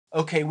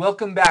Okay,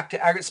 welcome back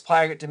to aggregate supply,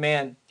 aggregate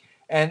demand.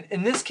 And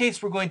in this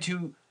case, we're going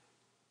to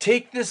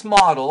take this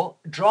model,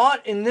 draw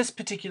it in this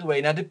particular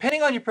way. Now,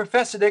 depending on your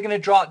professor, they're going to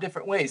draw it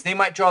different ways. They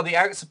might draw the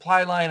aggregate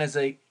supply line as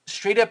a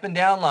straight up and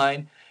down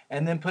line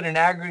and then put an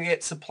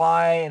aggregate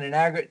supply and an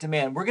aggregate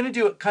demand. We're going to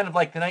do it kind of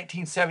like the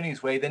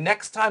 1970s way. The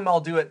next time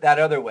I'll do it that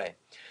other way.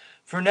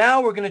 For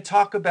now, we're going to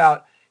talk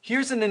about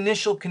here's an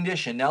initial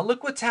condition. Now,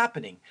 look what's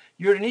happening.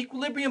 You're at an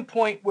equilibrium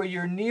point where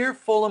you're near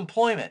full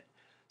employment.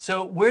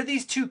 So where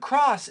these two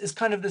cross is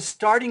kind of the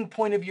starting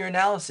point of your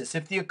analysis.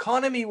 If the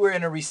economy were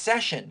in a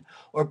recession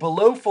or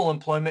below full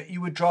employment,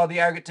 you would draw the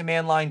aggregate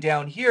demand line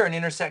down here, an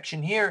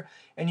intersection here,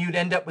 and you'd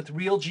end up with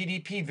real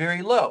GDP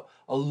very low,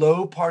 a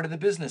low part of the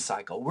business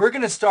cycle. We're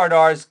going to start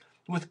ours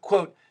with,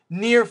 quote,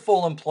 near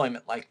full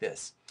employment like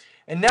this.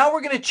 And now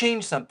we're going to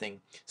change something.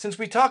 Since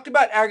we talked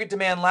about aggregate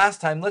demand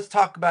last time, let's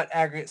talk about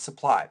aggregate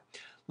supply.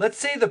 Let's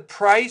say the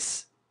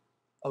price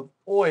of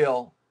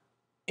oil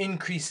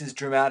increases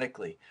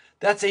dramatically.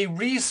 That's a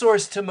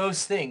resource to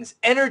most things.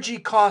 Energy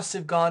costs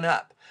have gone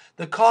up.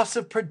 The costs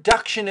of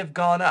production have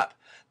gone up.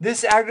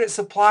 This aggregate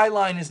supply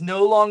line is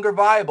no longer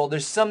viable.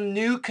 There's some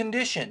new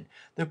condition.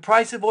 The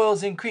price of oil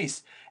has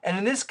increased. And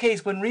in this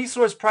case, when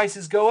resource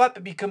prices go up,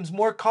 it becomes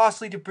more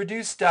costly to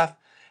produce stuff.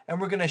 And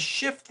we're going to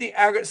shift the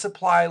aggregate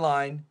supply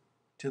line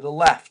to the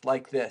left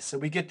like this. So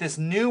we get this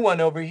new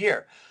one over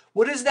here.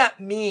 What does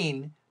that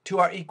mean to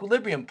our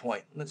equilibrium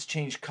point? Let's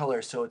change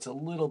color so it's a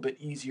little bit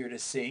easier to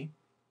see.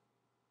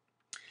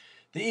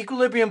 The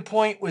equilibrium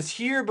point was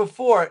here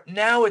before.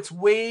 Now it's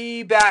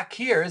way back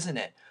here, isn't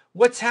it?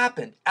 What's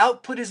happened?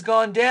 Output has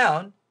gone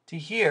down to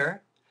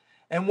here.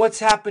 And what's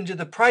happened to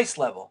the price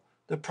level?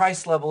 The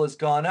price level has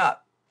gone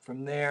up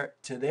from there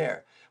to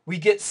there. We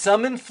get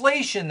some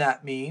inflation,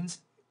 that means.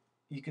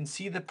 You can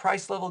see the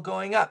price level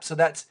going up. So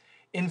that's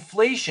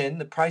inflation.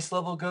 The price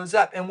level goes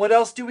up. And what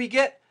else do we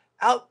get?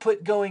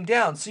 Output going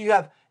down. So you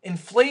have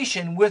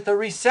inflation with a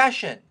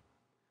recession.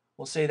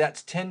 We'll say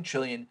that's 10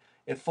 trillion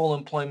if full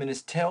employment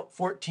is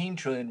 14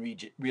 trillion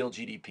real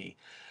GDP.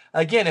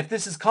 Again, if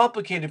this is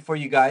complicated for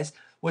you guys,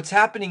 what's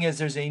happening is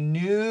there's a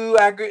new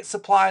aggregate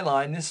supply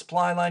line. This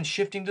supply line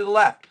shifting to the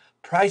left.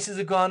 Prices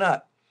have gone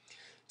up.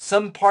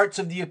 Some parts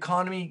of the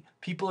economy,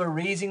 people are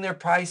raising their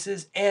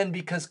prices, and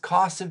because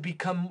costs have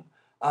become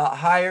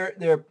higher,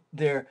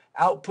 their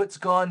output's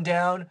gone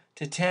down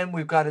to 10.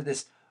 We've got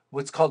this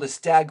what's called a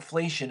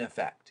stagflation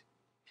effect.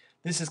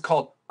 This is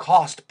called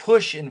cost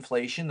push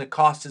inflation. The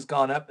cost has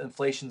gone up,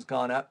 inflation's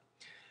gone up,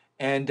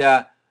 and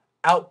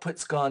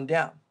output's gone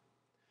down.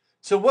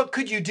 So what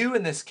could you do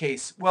in this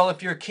case? Well,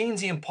 if you're a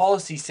Keynesian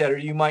policy setter,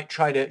 you might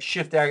try to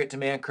shift the aggregate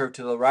demand curve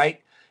to the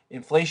right.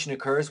 Inflation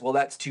occurs, well,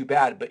 that's too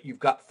bad, but you've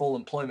got full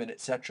employment,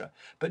 etc.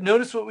 But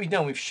notice what we've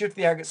done. We've shifted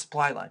the aggregate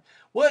supply line.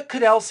 What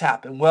could else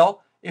happen?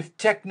 Well, if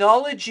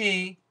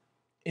technology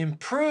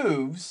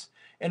improves,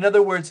 in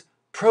other words,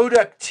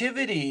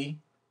 productivity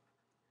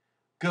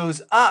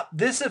goes up,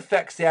 this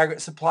affects the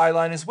aggregate supply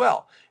line as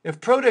well.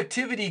 If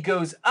productivity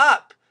goes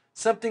up,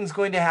 something's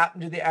going to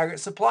happen to the aggregate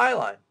supply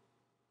line.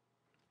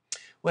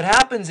 What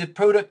happens if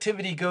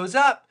productivity goes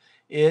up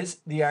is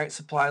the aggregate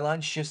supply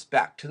line shifts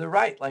back to the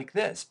right like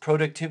this.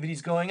 Productivity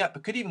is going up.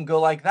 It could even go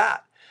like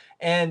that.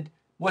 And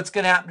what's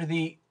going to happen to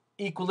the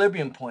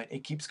equilibrium point?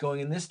 It keeps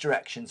going in this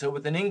direction. So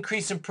with an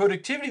increase in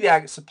productivity, the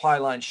aggregate supply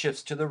line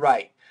shifts to the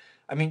right.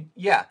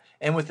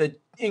 And with an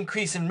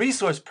increase in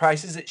resource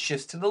prices, it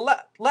shifts to the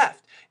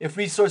left. If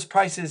resource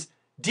prices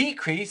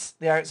decrease,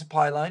 the aggregate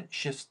supply line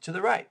shifts to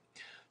the right.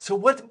 So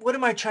what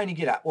am I trying to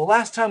get at? Well,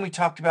 last time we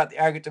talked about the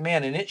aggregate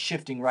demand and it's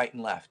shifting right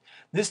and left.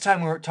 This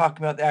time we're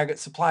talking about the aggregate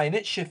supply and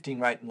it's shifting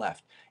right and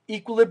left.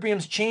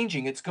 Equilibrium's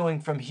changing. It's going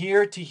from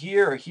here to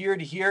here or here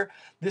to here.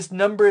 This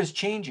number is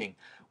changing.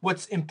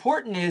 What's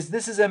important is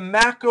this is a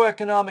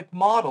macroeconomic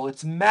model.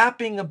 It's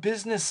mapping a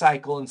business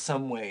cycle in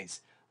some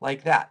ways,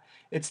 like that.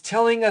 It's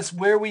telling us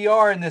where we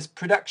are in this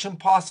production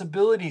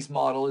possibilities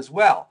model as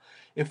well.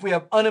 If we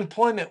have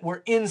unemployment,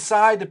 we're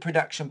inside the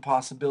production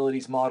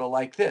possibilities model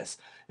like this.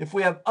 If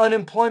we have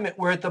unemployment,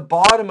 we're at the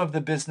bottom of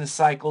the business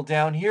cycle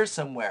down here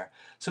somewhere.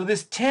 So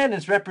this 10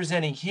 is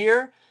representing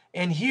here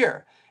and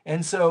here.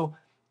 And so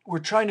we're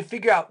trying to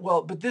figure out,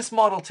 well, but this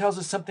model tells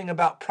us something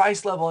about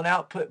price level and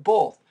output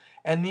both.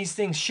 And these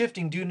things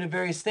shifting due to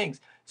various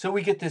things. So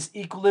we get this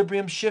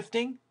equilibrium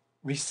shifting,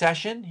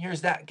 recession,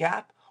 here's that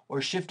gap,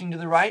 or shifting to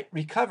the right,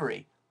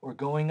 recovery, or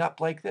going up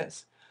like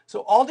this. So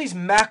all these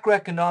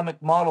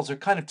macroeconomic models are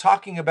kind of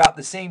talking about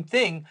the same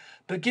thing,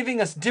 but giving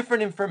us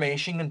different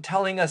information and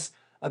telling us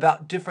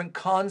about different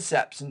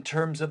concepts in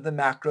terms of the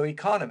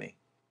macroeconomy.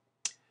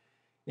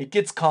 It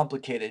gets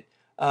complicated.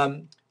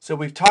 So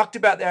we've talked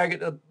about the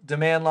aggregate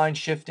demand line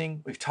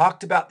shifting. We've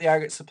talked about the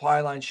aggregate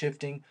supply line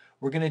shifting.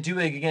 We're going to do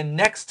it again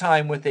next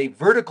time with a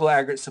vertical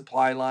aggregate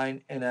supply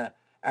line and a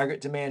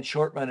aggregate demand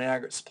short run and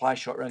aggregate supply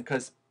short run,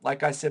 because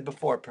like I said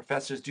before,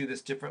 professors do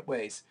this different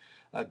ways.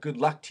 Good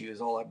luck to you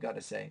is all I've got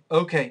to say.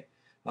 Okay,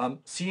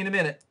 see you in a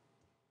minute.